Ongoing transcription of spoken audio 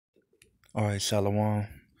All right, Shalom.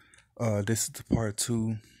 This is the part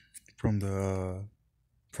two from the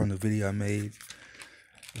video I made.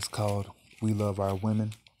 It's called "We Love Our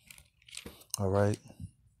Women." All right,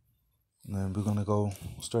 and we're gonna go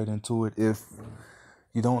straight into it. If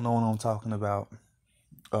you don't know what I'm talking about,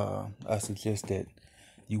 I suggest that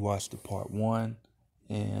you watch the part one,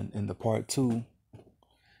 and in the part two,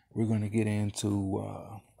 we're gonna get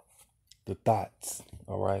into the thoughts.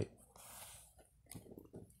 All right,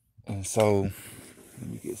 and so let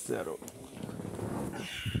me get settled.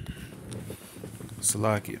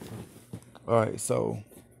 Salakia. All right, so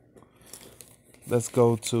let's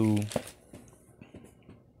go to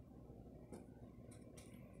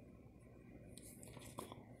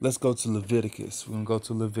Leviticus. We're gonna go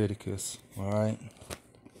to Leviticus. All right,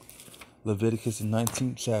 Leviticus, the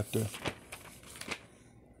 19th chapter.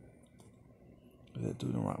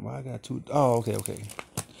 Why I got two? Oh, okay.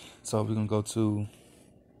 So we're gonna go to.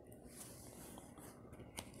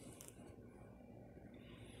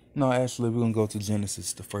 No, actually, we're gonna go to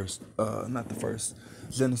Genesis, the first. Not the first.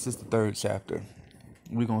 Genesis, the third chapter.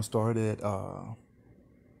 We're gonna start at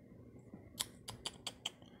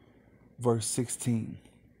verse 16.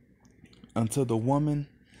 Unto the woman,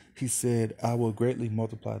 he said, "I will greatly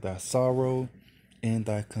multiply thy sorrow and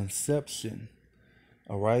thy conception."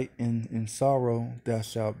 All right, in sorrow thou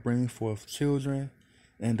shalt bring forth children,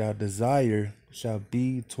 and thy desire shall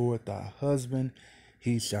be toward thy husband,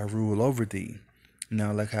 he shall rule over thee.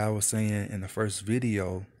 Now, like how I was saying in the first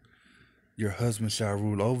video, your husband shall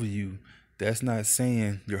rule over you. That's not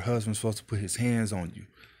saying your husband's supposed to put his hands on you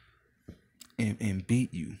and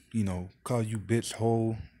beat you, call you bitch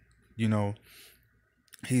hole, you know.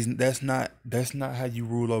 That's not how you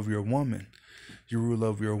rule over your woman. You rule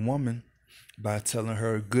over your woman by telling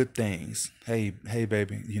her good things. Hey,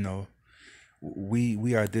 baby,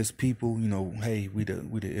 we are this people. Hey, we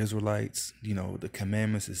the Israelites. The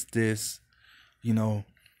commandments is this. You know,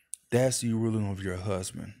 that's you ruling over your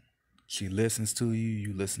husband. She listens to you.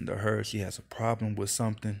 You listen to her. She has a problem with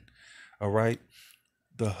something. All right.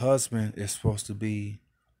 The husband is supposed to be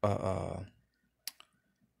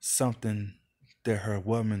something that her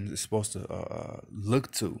woman is supposed to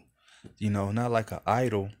look to. Not like an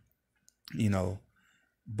idol. You know,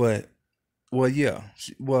 but well, yeah.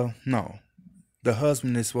 Well, no. The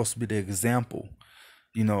husband is supposed to be the example,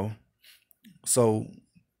 you know. So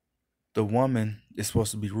the woman is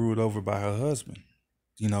supposed to be ruled over by her husband,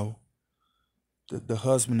 you know. The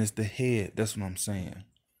husband is the head. That's what I'm saying.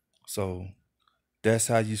 So that's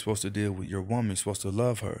how you're supposed to deal with your woman. You're supposed to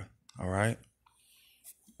love her. All right.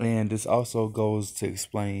 And this also goes to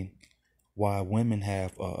explain why women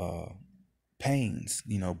have pains,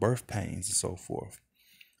 birth pains and so forth.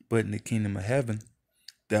 But in the kingdom of heaven,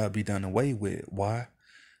 that'll be done away with. Why?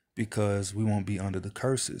 Because we won't be under the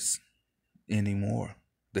curses anymore.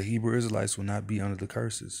 The Hebrew Israelites will not be under the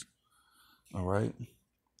curses. All right.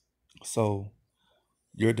 So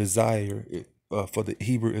your desire for the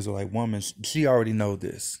Hebrew Israelite woman, she already know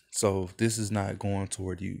this. So this is not going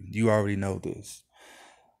toward you. You already know this.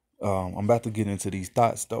 I'm about to get into these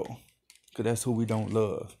thoughts though, because that's who we don't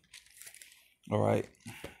love. All right.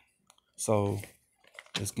 So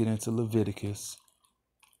let's get into Leviticus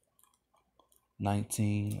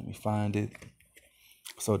 19. Let me find it.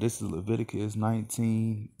 So this is Leviticus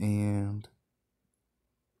 19, and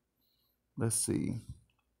let's see.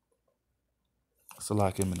 So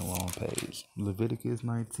like I'm in the wrong page. Leviticus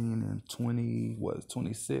 19 and 20, what,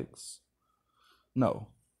 26? No.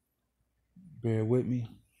 Bear with me.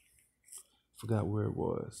 Forgot where it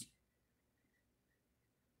was.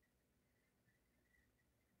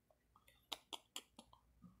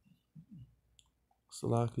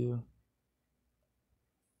 Salakia.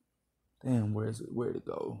 Damn, where is it? Where'd it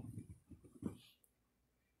go?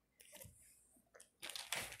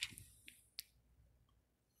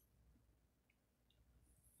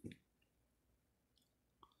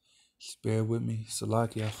 Just bear with me.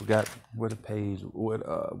 Salakia, I forgot where the page, what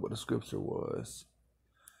the scripture was.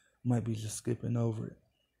 Might be just skipping over it.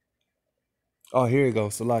 Oh, here it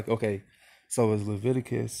goes. Salakia. Okay. So it's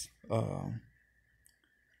Leviticus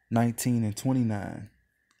 19 and 29.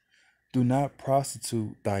 Do not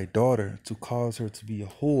prostitute thy daughter to cause her to be a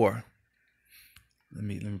whore. Let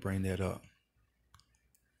me bring that up.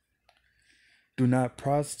 Do not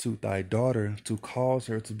prostitute thy daughter to cause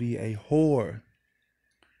her to be a whore,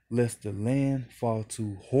 lest the land fall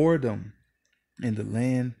to whoredom and the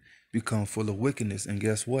land become full of wickedness. And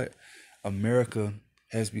guess what? America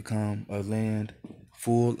has become a land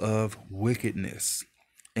full of wickedness,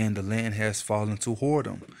 and the land has fallen to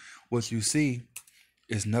whoredom. What you see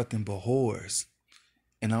is nothing but whores.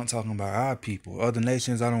 And I'm talking about our people. Other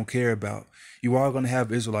nations I don't care about. You are gonna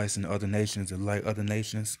have Israelites in other nations that like other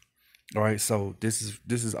nations. All right. So this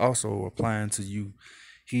is also applying to you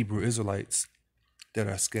Hebrew Israelites that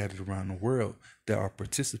are scattered around the world that are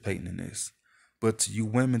participating in this. But to you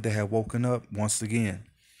women that have woken up, once again,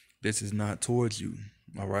 this is not towards you.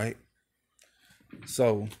 All right.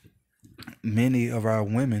 So many of our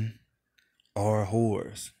women are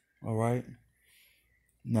whores. All right.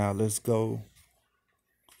 Now to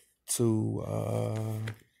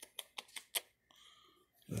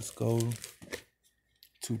let's go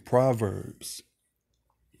to Proverbs.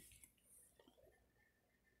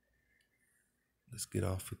 Let's get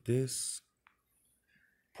off of this.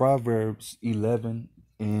 Proverbs 11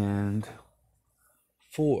 and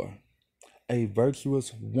 4. A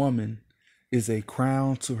virtuous woman is a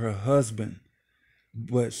crown to her husband,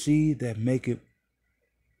 but she that maketh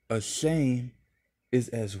ashamed is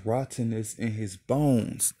as rottenness in his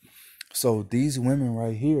bones. So these women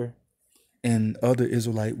right here and other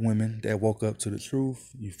Israelite women that woke up to the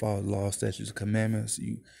truth, you follow law, statutes, and commandments,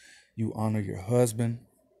 you honor your husband,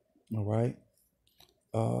 all right?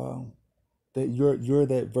 That you're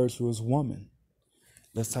that virtuous woman.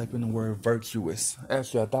 Let's type in the word virtuous.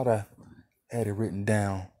 Actually, I thought I had it written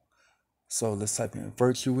down. So let's type in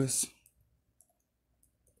virtuous.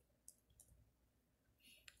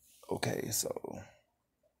 Okay, so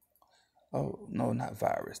oh no, not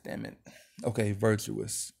virus, damn it. Okay,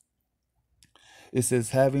 virtuous. It says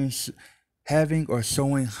having or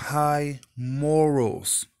showing high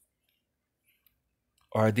morals.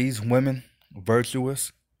 Are these women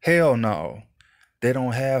virtuous? Hell no. They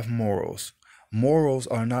don't have morals. Morals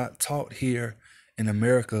are not taught here in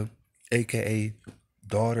America, aka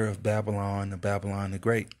daughter of Babylon, the Babylon the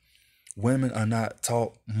Great. Women are not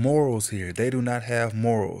taught morals here. They do not have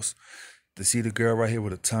morals. To see the girl right here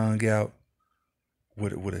with a tongue out,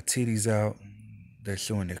 with her titties out, they're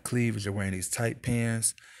showing their cleavage, they're wearing these tight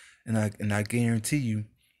pants, and I guarantee you,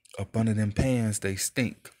 up under them pants, they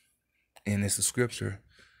stink. And it's a scripture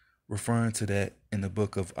referring to that in the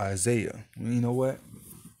book of Isaiah. You know what?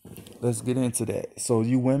 Let's get into that. So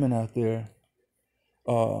you women out there,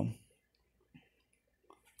 um,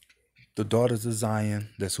 the daughters of Zion,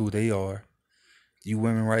 that's who they are. You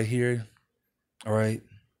women right here, all right.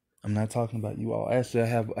 I'm not talking about you all. Actually,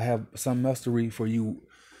 I have something else to read for you,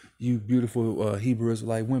 you beautiful Hebrew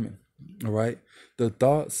Israelite women. All right. The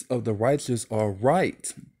thoughts of the righteous are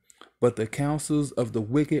right, but the counsels of the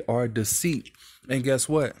wicked are deceit. And guess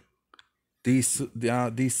what? These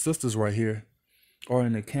sisters right here are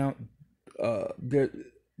in the count. There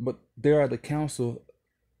are the counsel.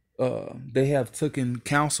 They have taken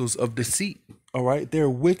counsels of deceit. All right. They're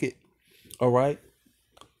wicked. All right.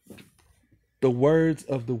 The words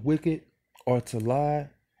of the wicked are to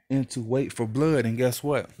lie and to wait for blood. And guess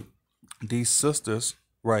what? These sisters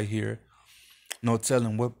right here, no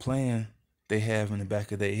telling what plan they have in the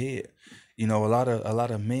back of their head. You know, a lot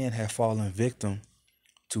of men have fallen victim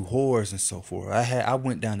to whores and so forth. I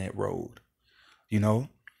went down that road. You know,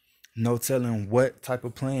 no telling what type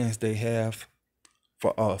of plans they have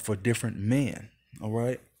for different men. All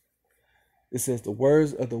right. It says the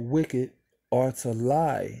words of the wicked are to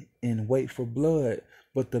lie and wait for blood,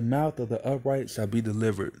 but the mouth of the upright shall be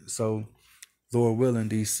delivered. So, Lord willing,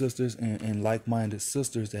 these sisters and like-minded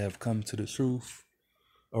sisters that have come to the truth,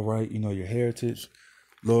 all right, you know, your heritage,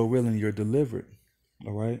 Lord willing, you're delivered.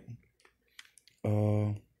 All right.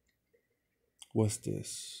 Uh, what's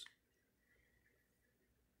this?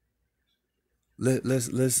 Let's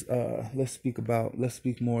speak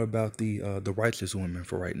more about the righteous women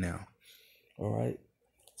for right now. All right.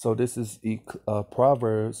 So this is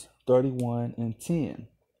Proverbs 31 and 10.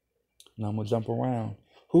 Now I'm gonna jump around.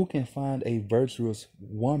 Who can find a virtuous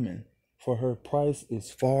woman? For her price is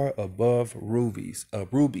far above rubies.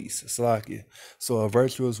 Salakia. So a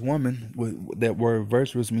virtuous woman, with that word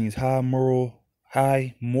virtuous means high moral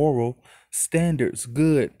standards,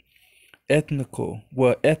 good, ethical,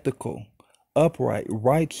 upright,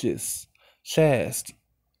 righteous, chaste,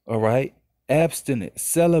 all right, abstinent,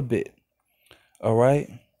 celibate, all right.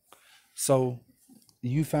 So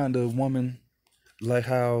you find a woman like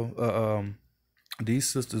how these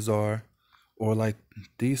sisters are, or like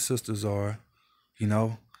these sisters are, you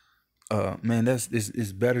know, man, that's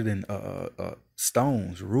is better than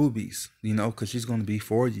stones, rubies, you know, because she's gonna be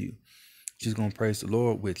for you. She's gonna praise the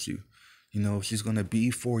Lord with you. You know, she's gonna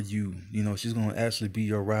be for you. You know, she's gonna actually be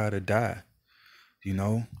your ride or die. You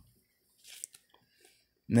know.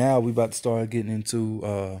 Now we about to start getting into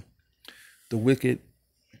the wicked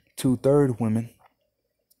 2/3 women.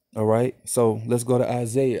 All right. So let's go to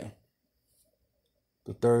Isaiah,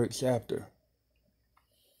 the 3rd chapter.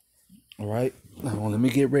 All right. Now let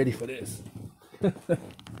me get ready for this.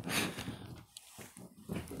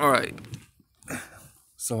 All right.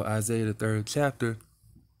 So Isaiah the third chapter,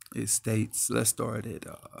 it states, let's start at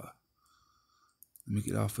let me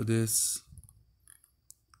get off of this.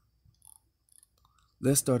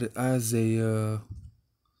 Let's start at Isaiah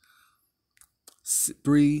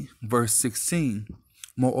 3 verse 16.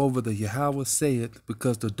 Moreover, the Yahweh saith,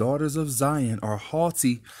 because the daughters of Zion are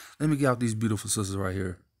haughty. Let me get out these beautiful sisters right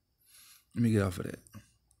here. Let me get off of that.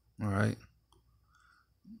 All right.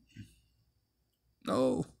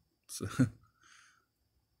 No.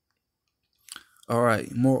 All right.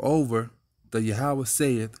 Moreover, the Yahweh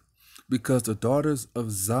saith, because the daughters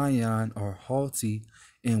of Zion are haughty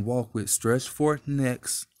and walk with stretched forth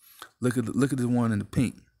necks. Look at the one in the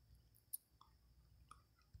pink.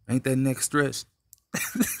 Ain't that neck stretched?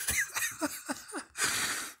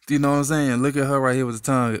 Do you know what I'm saying? Look at her right here with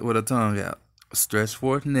her tongue out. Stretched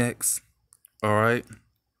forth necks. All right.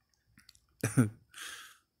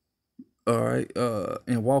 All right.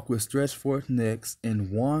 And walk with stretched forth necks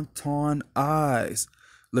and wanton eyes.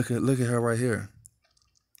 Look at her right here.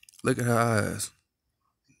 Look at her eyes.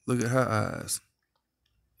 Look at her eyes.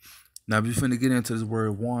 Now we're finna get into this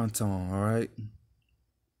word wanton, all right?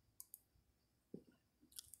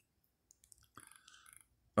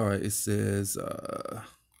 All right, it says,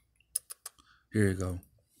 here you go.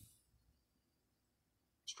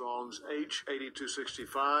 Strong's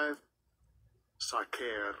H8265,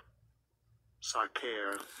 Saker.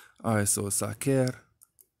 All right, so Saker,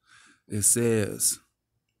 it says,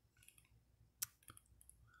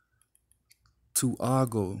 to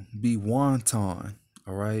ogle, be wanton,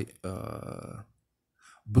 all right?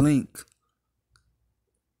 Blink,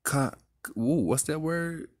 what's that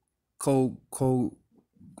word?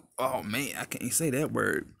 Oh man, I can't say that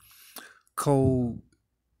word.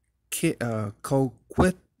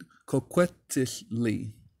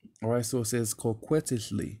 Coquettishly. All right, so it says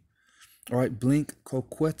coquettishly. All right, blink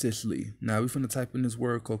coquettishly. Now we're finna type in this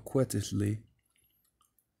word coquettishly.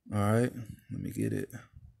 All right, let me get it.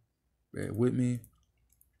 Bear with me.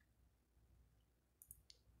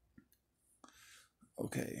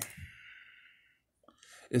 Okay.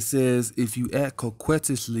 It says, if you act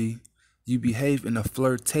coquettishly, you behave in a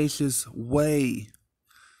flirtatious way.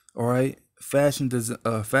 All right. Fashion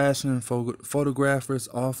photographers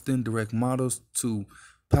often direct models to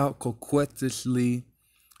pout coquettishly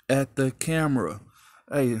at the camera.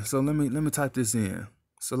 Hey, so let me type this in.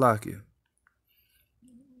 Salakia.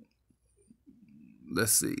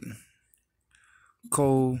 Let's see.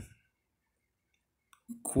 How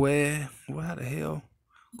the hell?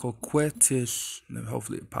 Coquettish.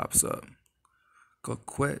 Hopefully it pops up.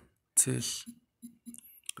 Coquettishly.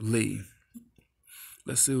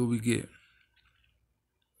 Let's see what we get.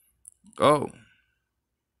 Oh.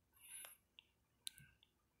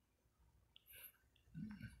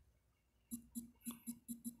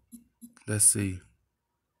 Let's see.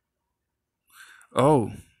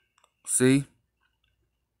 Oh. See?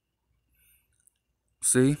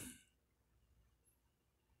 See?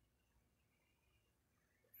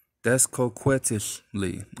 That's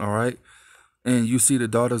coquettishly, all right? And you see the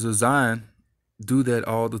daughters of Zion do that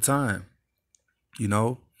all the time. You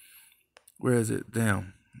know? Where is it?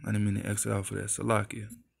 Damn. I didn't mean to exit out for that. Salakia.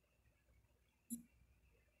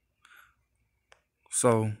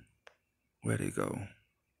 So, where'd they go?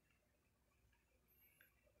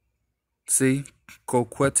 See?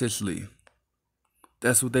 Coquettishly.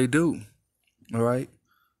 That's what they do. All right?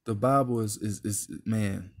 The Bible is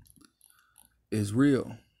man, is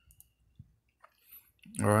real.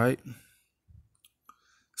 All right?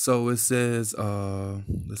 So it says,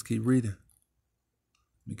 let's keep reading.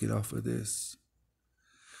 Let me get off of this.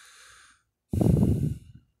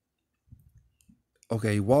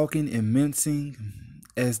 Okay, walking and mincing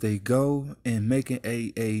as they go and making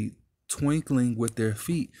a twinkling with their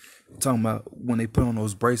feet. Talking about when they put on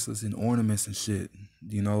those bracelets and ornaments and shit,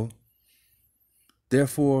 you know.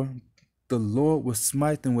 Therefore, the Lord will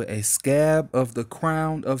smite them with a scab of the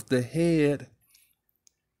crown of the head.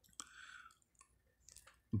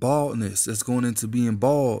 Baldness. That's going into being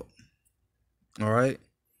bald. All right.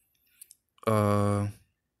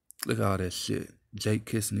 Look at all that shit. Jake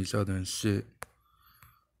kissing each other and shit.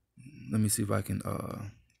 Let me see if I can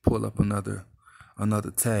pull up another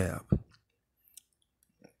tab.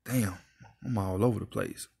 Damn, I'm all over the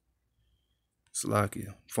place.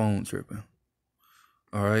 Salakia, phone tripping.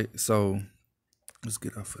 All right, so let's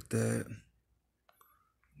get off of that.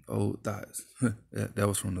 Old thoughts. that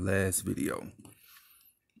was from the last video.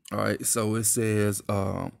 All right, so it says,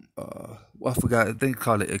 well, I forgot. I think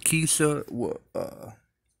call it Akeisha.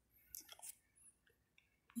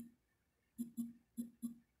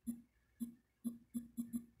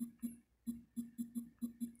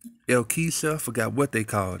 El Keisha, I forgot what they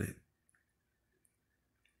called it.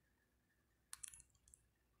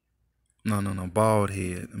 No, bald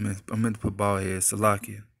head. I meant to put bald head.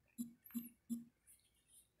 Salakia.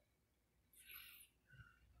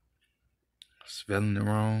 Spelling it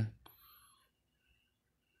wrong.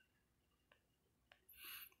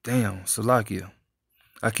 Damn, Salakia.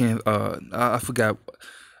 I can't. I forgot.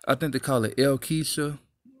 I think they call it El Keisha.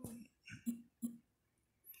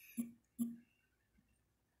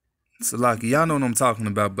 Salaki, y'all know what I'm talking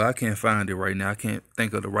about, but I can't find it right now. I can't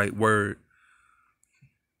think of the right word.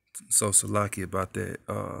 So Salaki about that.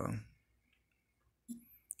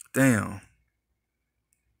 Damn.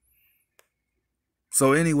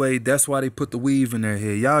 So anyway, that's why they put the weave in their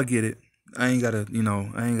hair. Y'all get it. I ain't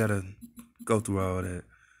gotta go through all that.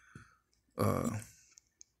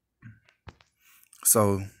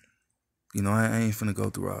 So, I ain't finna go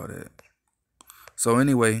through all that. So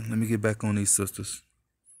anyway, let me get back on these sisters.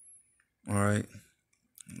 All right.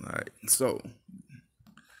 So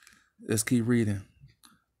let's keep reading.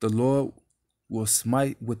 The Lord will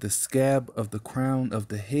smite with the scab of the crown of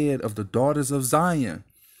the head of the daughters of Zion,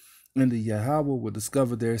 and the Yahweh will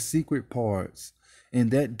discover their secret parts. In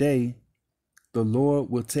that day, the Lord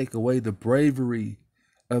will take away the bravery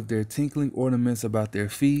of their tinkling ornaments about their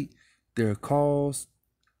feet, their cause.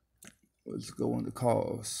 Let's go on the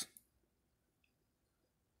cause.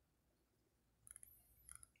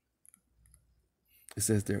 It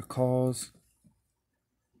says their cause.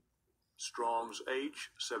 Strong's H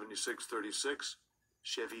 7636.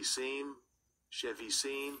 Chevy Scene.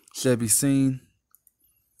 Chevy Scene.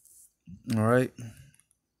 All right.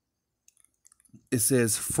 It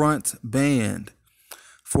says front band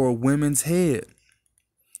for a women's head.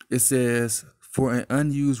 It says for an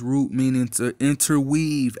unused root, meaning to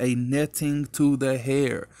interweave a netting to the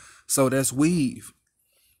hair. So that's weave.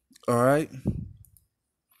 All right.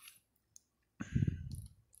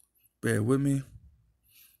 Bear with me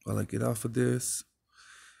while I get off of this.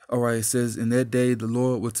 All right. It says, in that day, the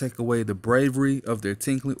Lord will take away the bravery of their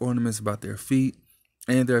tinkling ornaments about their feet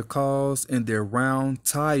and their cause and their round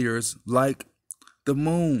tires like the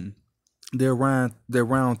moon. Their round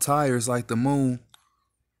tires like the moon.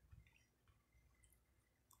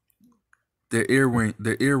 Their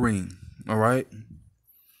earring. All right.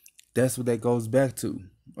 That's what that goes back to.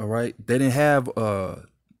 All right. They didn't have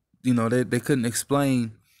they couldn't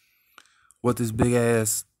explain what this big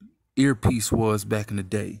ass earpiece was back in the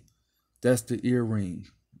day. That's the earring.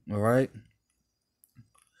 All right.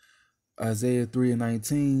 Isaiah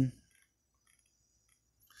 3:19.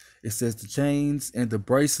 It says the chains and the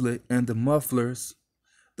bracelet and the mufflers,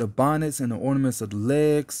 the bonnets and the ornaments of the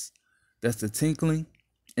legs, that's the tinkling,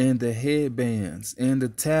 and the headbands and the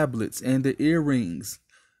tablets and the earrings,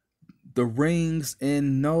 the rings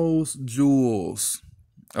and nose jewels.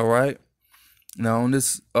 All right. Now on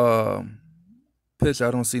this picture,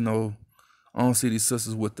 I don't see these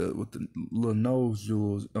sisters with the little nose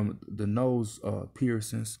jewels, the nose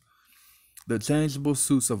piercings, the changeable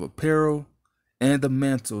suits of apparel, and the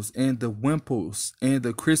mantles, and the wimples, and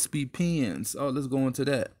the crispy pins. Oh, let's go into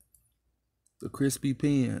that. The crispy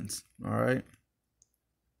pins. All right.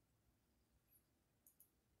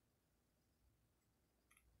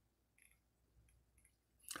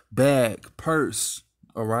 Bag, purse.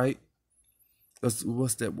 All right.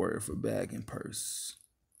 What's that word for bag and purse?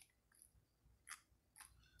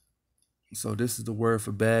 So this is the word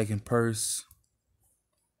for bag and purse.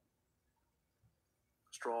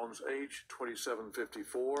 Strong's H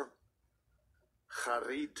 2754.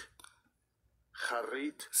 Charit.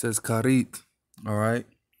 It says karit. All right.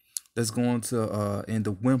 Let's go on to in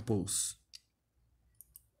the wimples.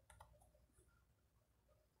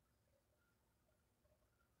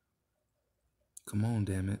 Come on,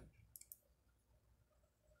 damn it.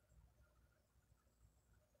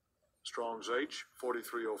 Strong's H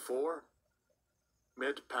 4304.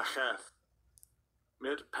 Mitpachath.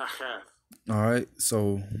 All right,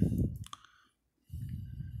 so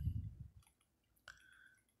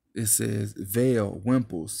it says veil,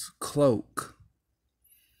 wimples, cloak,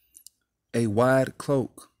 a wide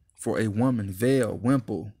cloak for a woman, veil,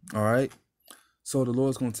 wimple. All right, so the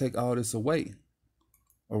Lord's gonna take all this away.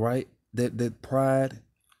 All right, that pride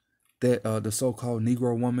that the so-called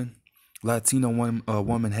Negro woman, Latino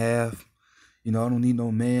woman have. I don't need no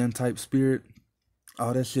man type spirit.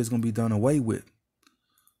 All that shit's gonna be done away with.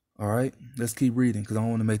 All right, let's keep reading because I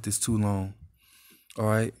don't want to make this too long. All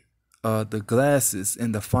right, the glasses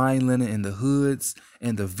and the fine linen and the hoods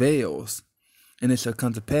and the veils. And it shall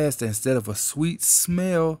come to pass that instead of a sweet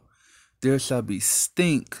smell, there shall be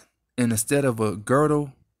stink, and instead of a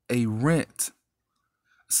girdle, a rent.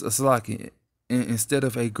 It's like and instead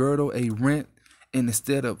of a girdle, a rent, and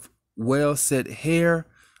instead of well set hair,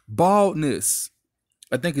 baldness.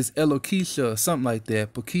 I think it's alopecia or something like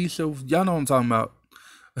that. Pakeisha, y'all know what I'm talking about.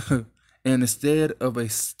 And instead of a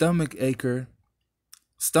stomacher,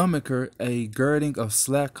 a girding of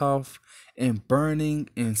slack-off, and burning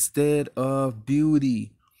instead of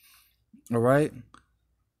beauty. All right.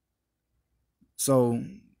 So,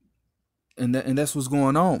 and that's what's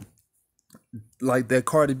going on. Like that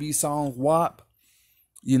Cardi B song WAP,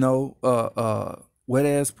 wet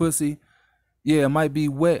ass pussy. Yeah, it might be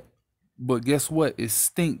wet, but guess what? It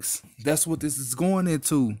stinks. That's what this is going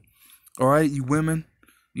into. All right, you women,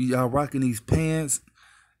 y'all rocking these pants.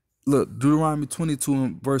 Look, Deuteronomy 22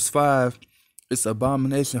 and verse 5, it's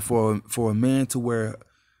abomination for a man to wear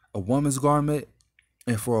a woman's garment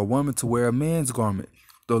and for a woman to wear a man's garment.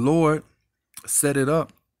 The Lord set it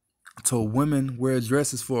up to women wear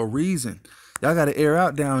dresses for a reason. Y'all got to air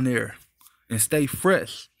out down there and stay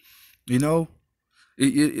fresh. You know,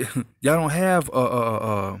 y'all don't have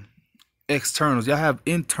externals. Y'all have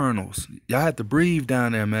internals. Y'all have to breathe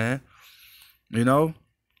down there, man. You know,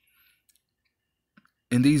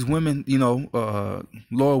 and these women,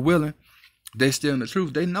 Lord willing, they still in the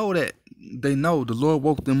truth. They know that. They know the Lord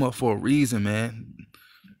woke them up for a reason, man.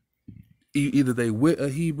 Either they with a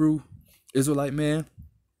Hebrew Israelite man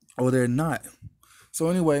or they're not. So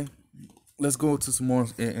anyway, let's go to some more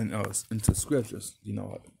into scriptures.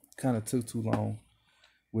 I kind of took too long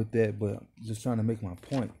with that, but just trying to make my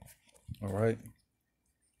point. All right.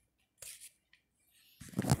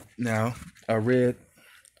 Now, I read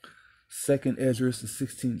 2nd Ezra, the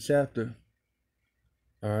 16th chapter.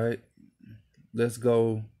 All right. Let's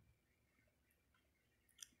go.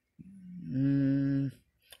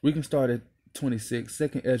 We can start at 26.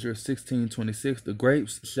 2nd Ezra 16:26. The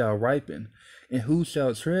grapes shall ripen, and who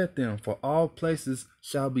shall tread them? For all places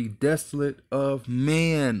shall be desolate of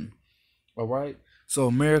man. All right. So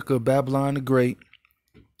America, Babylon the Great,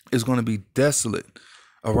 is going to be desolate.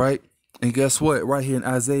 All right. And guess what? Right here in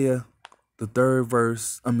Isaiah, the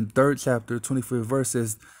third chapter, 25th verse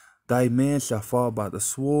says, thy man shall fall by the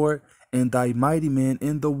sword, and thy mighty man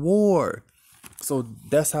in the war. So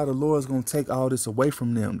that's how the Lord is going to take all this away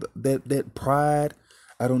from them. That pride,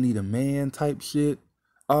 I don't need a man type shit.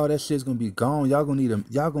 All that shit's going to be gone. Y'all going to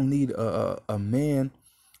need a man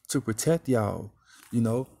to protect y'all,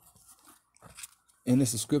 And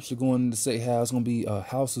it's a scripture going to say how it's going to be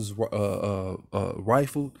houses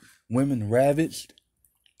rifled, women ravaged.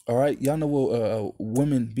 All right, y'all know what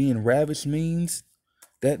women being ravished means?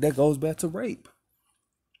 That goes back to rape.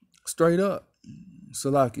 Straight up.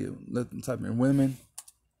 Salakia, let them type in women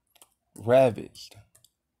ravaged.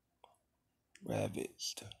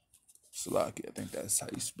 Ravaged. Salakia, I think that's how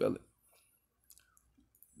you spell it.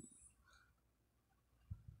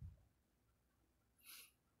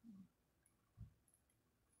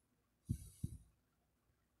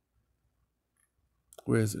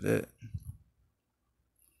 Where is it at?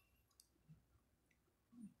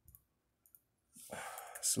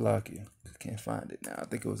 Salakia. I can't find it now. I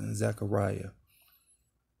think it was in Zechariah.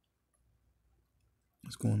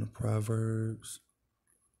 Let's go into Proverbs.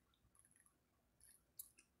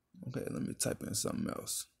 Okay, let me type in something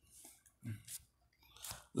else.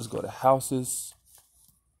 Let's go to houses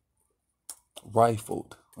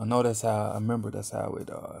rifled. I know that's how. I remember that's how it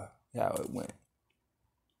went.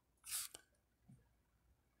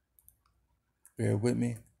 Bear with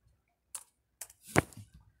me.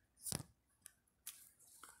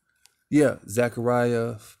 Yeah,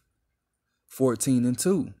 Zechariah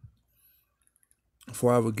 14:2.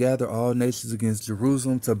 For I will gather all nations against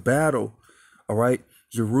Jerusalem to battle. All right.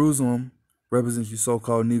 Jerusalem represents you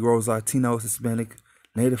so-called Negroes, Latinos, Hispanic,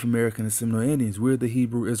 Native American, and Seminole Indians. We're the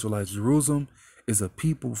Hebrew Israelites. Jerusalem is a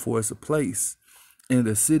people, for it's a place. And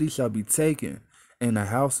the city shall be taken, and the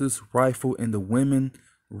houses rifled, and the women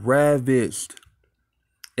ravaged.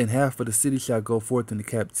 And half of the city shall go forth into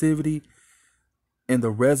captivity, and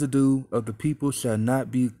the residue of the people shall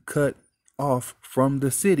not be cut off from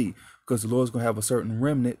the city, because the Lord's going to have a certain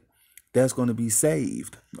remnant that's going to be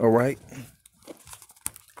saved. All right.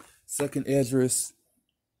 2nd Ezra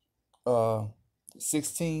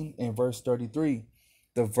 16 and verse 33.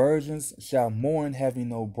 The virgins shall mourn, having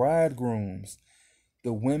no bridegrooms.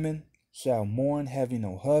 The women shall mourn, having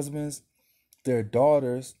no husbands. Their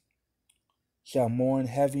daughters shall mourn,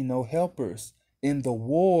 having no helpers. In the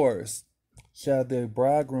wars shall their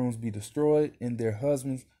bridegrooms be destroyed, and their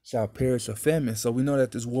husbands shall perish of famine. So we know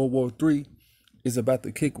that this World War III is about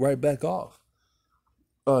to kick right back off.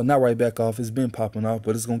 Not right back off. It's been popping off,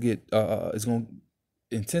 but it's gonna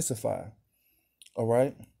intensify. All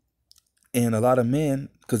right. And a lot of men,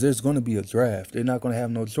 because there's going to be a draft, they're not going to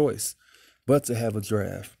have no choice but to have a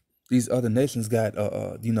draft. These other nations got,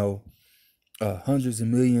 hundreds of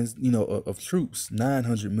millions, of troops,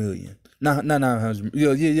 900 million, not 900,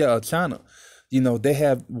 yeah, China, they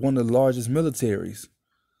have one of the largest militaries,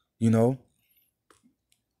 you know.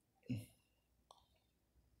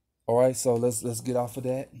 All right, so let's get off of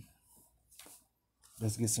that.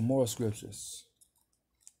 Let's get some more scriptures.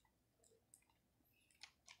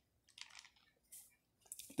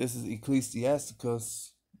 This is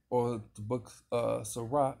Ecclesiasticus, or the book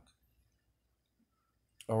Sirach.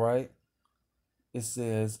 All right, it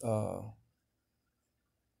says,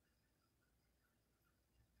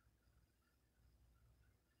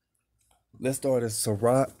 let's start at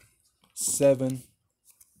Sirach 7.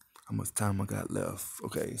 How much time I got left?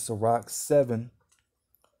 Okay, Sirach 7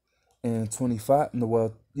 and 25. No,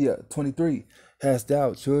 well, yeah, 23. Hast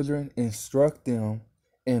thou children, instruct them,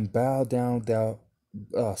 and bow down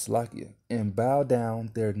Slakia, and bow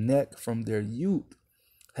down their neck from their youth.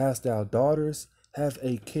 Hast thou daughters, have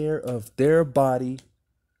a care of their body,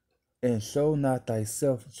 and show not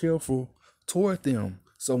thyself cheerful toward them.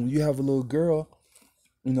 So when you have a little girl,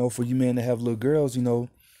 for you men to have little girls,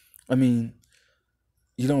 I mean,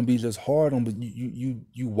 you don't be just hard on, but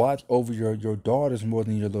you watch over your daughters more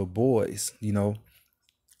than your little boys,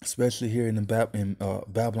 especially here in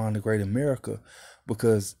Babylon the Great America,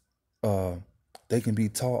 because uh, they can be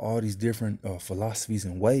taught all these different philosophies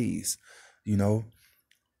and ways, you know,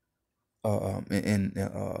 and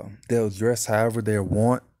they'll dress however they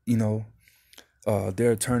want, they'll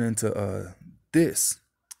turn into this.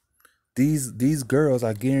 These girls,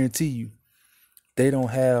 I guarantee you, they don't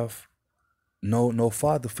have no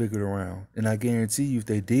father figure around, and I guarantee you, if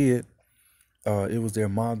they did, it was their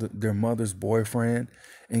mother's boyfriend.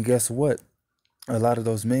 And guess what? A lot of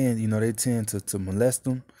those men, they tend to molest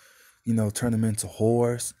them, turn them into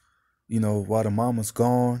whores, while the mama's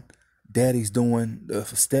gone. Daddy's doing,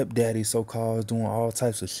 stepdaddy so-called, is doing all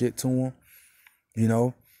types of shit to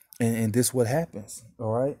them, and this what happens,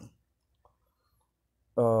 all right?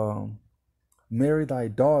 Marry thy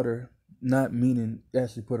daughter, not meaning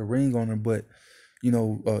actually put a ring on her, but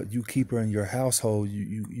you keep her in your household.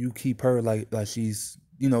 You keep her like she's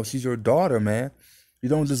she's your daughter, man. You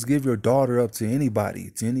don't just give your daughter up to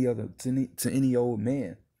anybody, to any old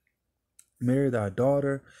man. Marry thy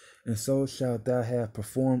daughter, and so shalt thou have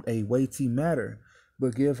performed a weighty matter,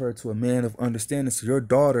 but give her to a man of understanding. So your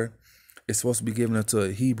daughter is supposed to be given her to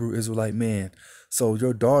a Hebrew Israelite man. So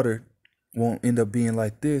your daughter won't end up being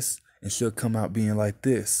like this, and she'll come out being like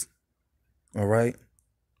this. All right.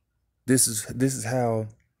 This is how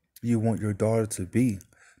you want your daughter to be.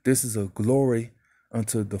 This is a glory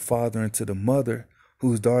unto the father and to the mother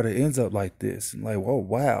whose daughter ends up like this. And like, oh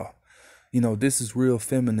wow, this is real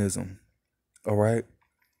feminism. All right,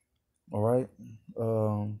 all right.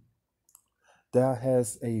 Thou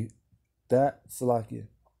hast a that Salakia.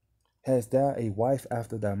 Hast thou a wife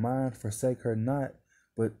after thy mind? Forsake her not,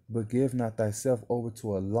 but give not thyself over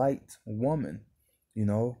to a light woman.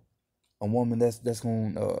 A woman that's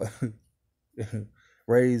gonna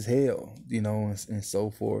raise hell, and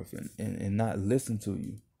so forth, and not listen to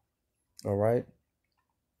you. All right.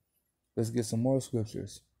 Let's get some more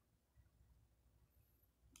scriptures.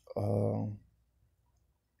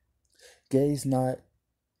 Gaze not,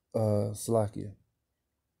 Salakia.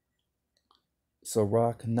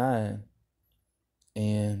 Sirach 9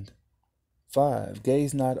 and 5.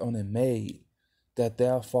 Gaze not on a maid, that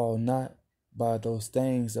thou fall not by those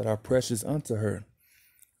things that are precious unto her.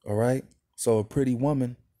 All right. So a pretty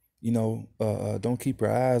woman, don't keep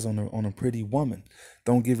your eyes on a pretty woman.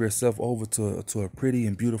 Don't give yourself over to a pretty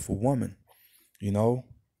and beautiful woman. I'm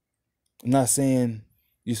not saying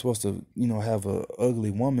you're supposed to, have a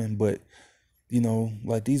ugly woman, but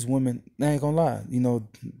like these women, I ain't gonna lie,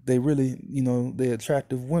 they really, they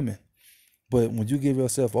attractive women. But when you give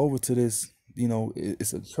yourself over to this,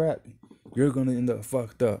 it's a trap. You're gonna end up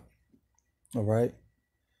fucked up. All right.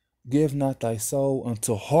 Give not thy soul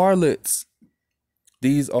unto harlots.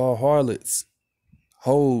 These are harlots,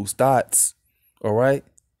 hoes, dots. All right.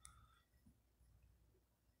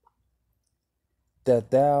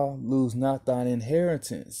 That thou lose not thine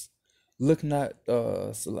inheritance. Look not,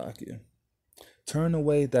 Salakia. Turn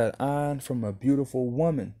away that eye from a beautiful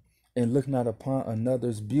woman, and look not upon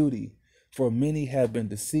another's beauty. For many have been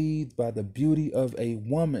deceived by the beauty of a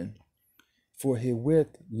woman. For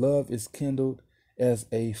herewith love is kindled as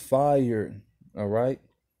a fire. All right.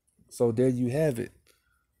 So there you have it.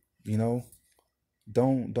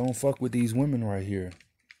 Don't fuck with these women right here.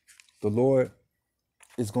 The Lord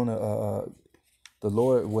is gonna the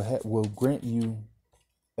Lord will grant you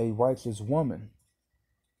a righteous woman.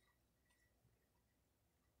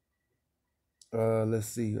 Let's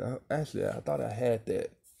see. Actually, I thought I had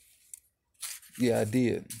that. Yeah, I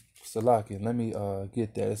did. Salaki, let me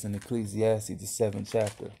get that. It's in Ecclesiastes, the 7th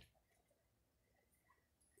chapter.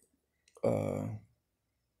 Uh,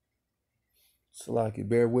 Salaki,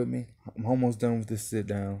 bear with me. I'm almost done with this sit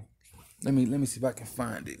down. Let me see if I can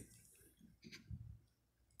find it.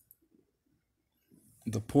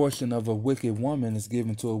 The portion of a wicked woman is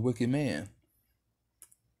given to a wicked man.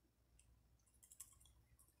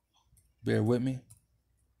 Bear with me.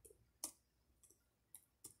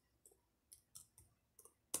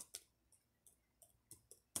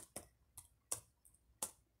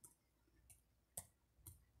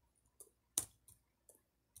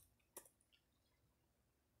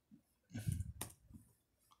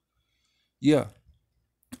 Yeah.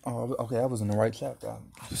 Oh, okay. I was in the right chapter.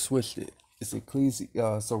 I switched it. It's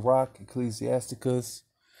Sirach, Ecclesiasticus,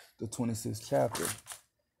 the 26th chapter.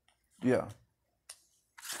 Yeah.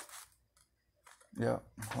 Yeah.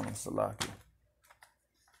 Hold on, Salaki.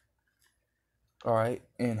 All right.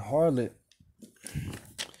 And harlot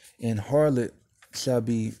shall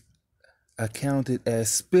be accounted as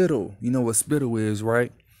spittle. You know what spittle is,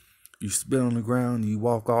 right? You spit on the ground, you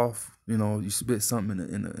walk off. You spit something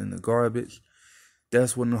in the garbage.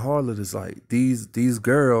 That's what the harlot is like. These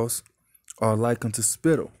girls are like unto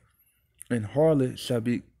spittle, and harlot shall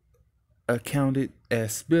be accounted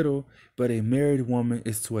as spittle. But a married woman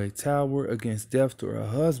is to a tower against death to her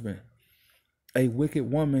husband. A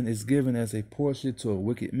wicked woman is given as a portion to a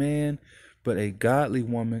wicked man, but a godly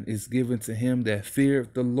woman is given to him that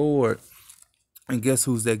feareth the Lord. And guess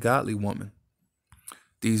who's that godly woman?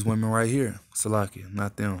 These women right here. Salakia,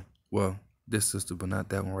 not them. Well, this sister, but not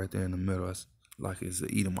that one right there in the middle. That's like it's an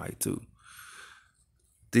Edomite too.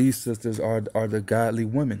 These sisters are the godly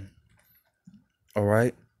women. All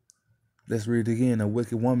right. Let's read it again. A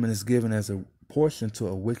wicked woman is given as a portion to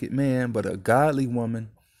a wicked man, but a godly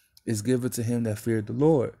woman is given to him that feared the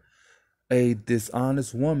Lord. A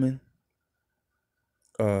dishonest woman,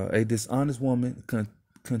 contemneth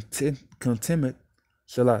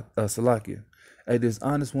Salakia. A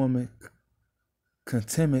dishonest woman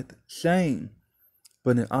contemneth shame,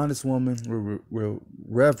 but an honest woman will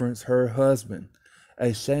reverence her husband.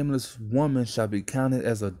 A shameless woman shall be counted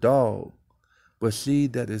as a dog, but she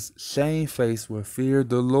that is shamefaced will fear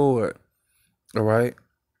the Lord. All right.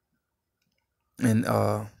 And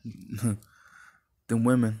them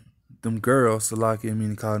women, them girls, Salaki, I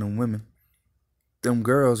mean to call them women. Them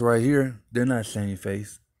girls right here, they're not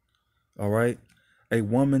shamefaced. All right. A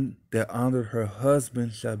woman that honored her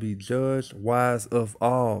husband shall be judged wise of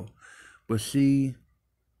all, but she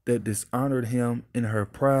that dishonored him in her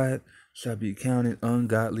pride shall be counted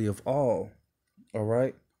ungodly of all. All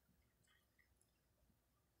right.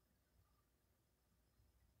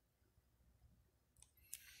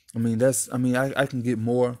 I can get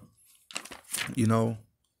more,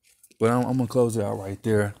 but I'm going to close it out right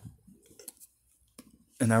there.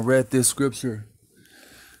 And I read this scripture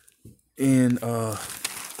in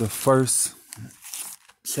the first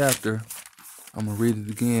chapter. I'm going to read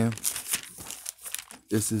it again.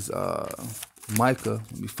 This is Micah.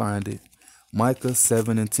 Let me find it. Micah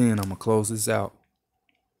 7 and 10. I'm going to close this out.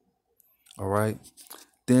 All right.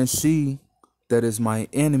 Then she that is my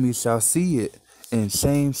enemy shall see it, and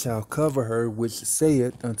shame shall cover her, which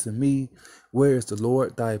saith unto me, where is the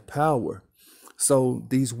Lord thy power? So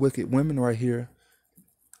these wicked women right here,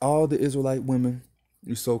 all the Israelite women,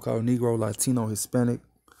 you so-called Negro, Latino, Hispanic,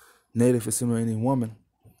 Native, Assimilated woman,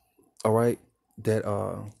 all right, that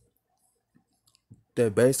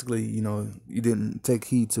basically, you didn't take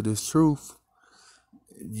heed to this truth.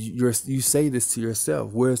 You say this to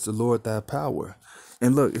yourself, where's the Lord thy power?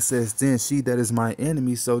 And look, it says, then she that is my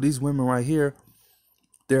enemy. So these women right here,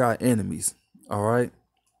 they're our enemies. All right.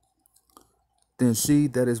 Then she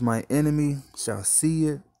that is my enemy shall see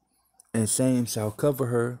it, and shame shall cover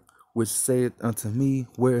her, which saith unto me,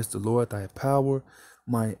 where is the Lord thy power?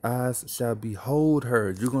 My eyes shall behold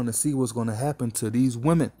her. You're going to see what's going to happen to these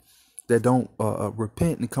women that don't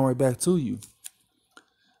repent and come right back to you.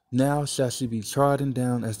 Now shall she be trodden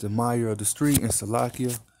down as the mire of the street. In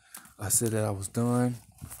Salakia, I said that I was done,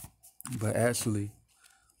 but actually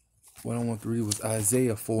what I want to read was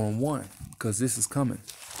Isaiah 4 and 1, because this is coming.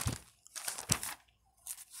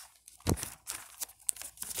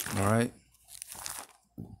 All right.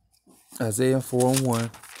 Isaiah 4 and 1.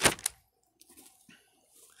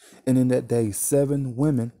 And in that day 7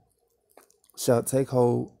 women shall take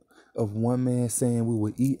hold of one man, saying, we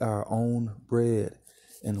will eat our own bread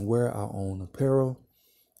and wear our own apparel.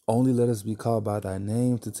 Only let us be called by thy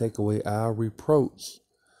name to take away our reproach.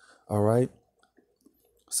 All right.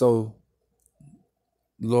 So,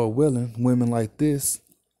 Lord willing, women like this,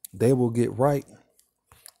 they will get right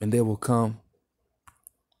and they will come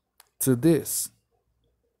to this.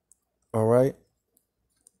 All right.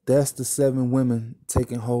 That's the 7 women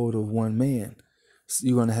taking hold of one man. So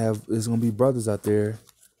you're gonna have, it's gonna be brothers out there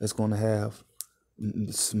that's gonna have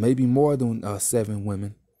maybe more than 7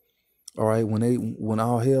 women. All right, when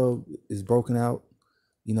all hell is broken out,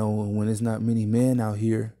 when there's not many men out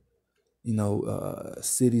here,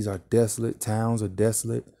 cities are desolate, towns are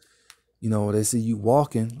desolate. They see you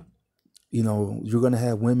walking. You're gonna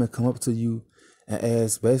have women come up to you and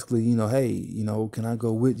ask, basically, hey, can I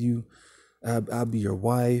go with you? I'll be your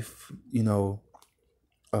wife.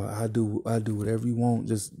 I do whatever you want.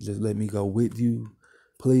 Just let me go with you,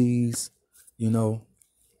 please. And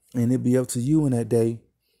it'd be up to you in that day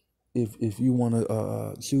if you want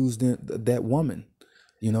to choose that woman,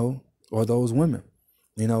 or those women,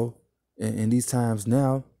 you know. In these times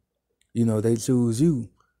now, they choose you,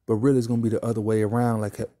 but really it's gonna be the other way around,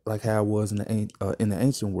 like how it was in the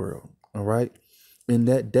ancient world. All right, in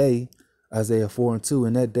that day, Isaiah 4:2.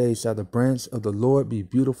 In that day shall the branch of the Lord be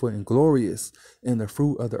beautiful and glorious, and the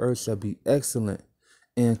fruit of the earth shall be excellent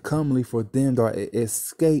and comely for them that are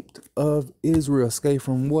escaped of Israel. Escape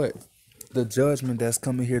from what? The judgment that's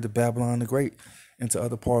coming here to Babylon the Great and to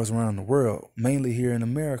other parts around the world, mainly here in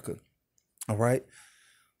America. All right.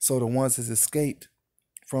 So the ones that escaped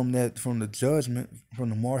from the judgment, from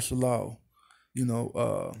the martial law, you know,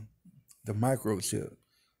 the microchip,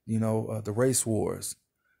 the race wars,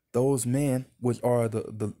 those men, which are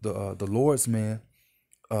the Lord's men,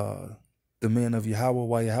 the men of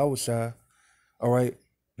Yahweh Yahushua, all right,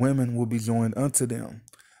 women will be joined unto them.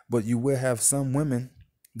 But you will have some women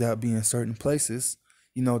that be in certain places,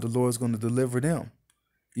 the Lord's going to deliver them,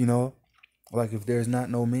 you know, like if there's not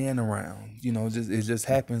no man around, it just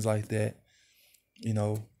happens like that, you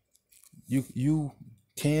know, you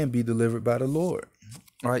can be delivered by the Lord.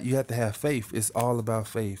 All right, you have to have faith. It's all about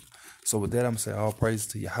faith. So with that, I'm gonna say all praise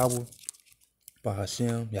to Yahweh,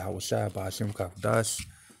 Bahashem, Yahweh Shai, Bahashem Kakadash.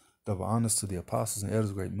 Double honors to the apostles and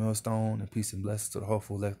elders, great millstone, and peace and blessings to the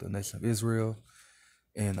hopeful elect of the nation of Israel.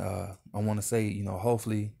 And I want to say,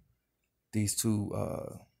 hopefully these two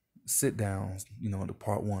sit downs, the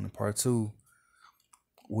part 1 and part 2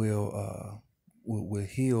 will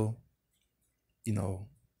heal,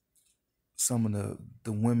 some of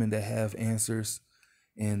the women that have answers,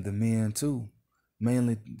 and the men too.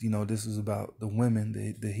 Mainly, this is about the women,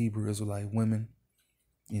 the Hebrew Israelite women,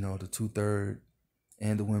 the 2/3,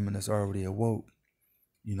 and the women that's already awoke,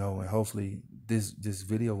 and hopefully this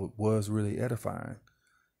video was really edifying,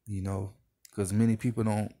 because many people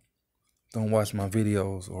don't watch my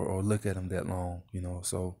videos or look at them that long,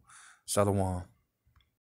 so shalom.